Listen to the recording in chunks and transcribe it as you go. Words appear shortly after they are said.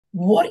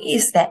What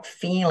is that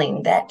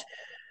feeling, that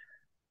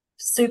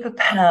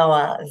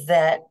superpower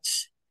that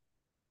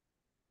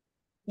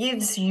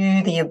gives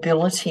you the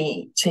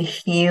ability to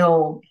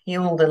heal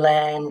the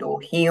land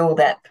or heal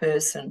that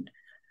person?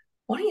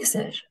 What is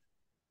it?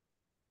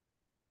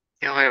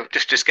 Well,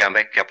 just going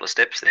back a couple of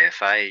steps there,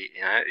 Faye.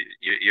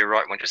 You're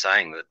right when you're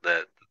saying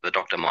that the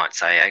doctor might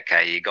say,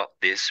 "Okay, you got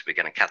this. We're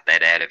going to cut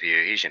that out of you.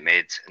 Here's your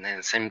meds," and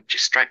then send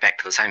just straight back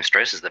to the same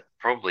stresses that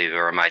probably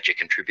were a major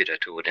contributor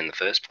to it in the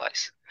first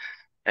place.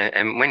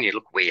 And when you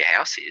look where your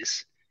house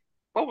is,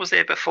 what was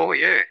there before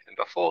you, and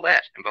before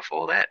that, and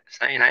before that?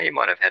 So you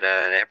might have had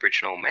an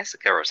Aboriginal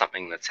massacre or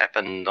something that's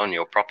happened on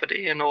your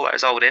property, and all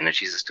those old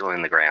energies are still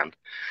in the ground.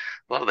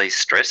 A lot of these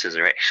stresses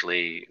are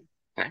actually,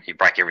 you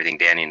break everything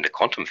down into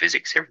quantum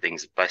physics,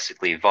 everything's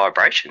basically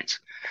vibrations.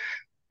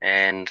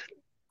 And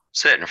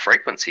certain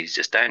frequencies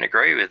just don't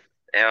agree with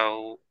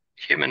our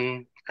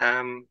human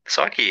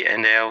psyche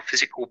and our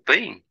physical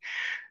being.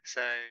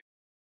 So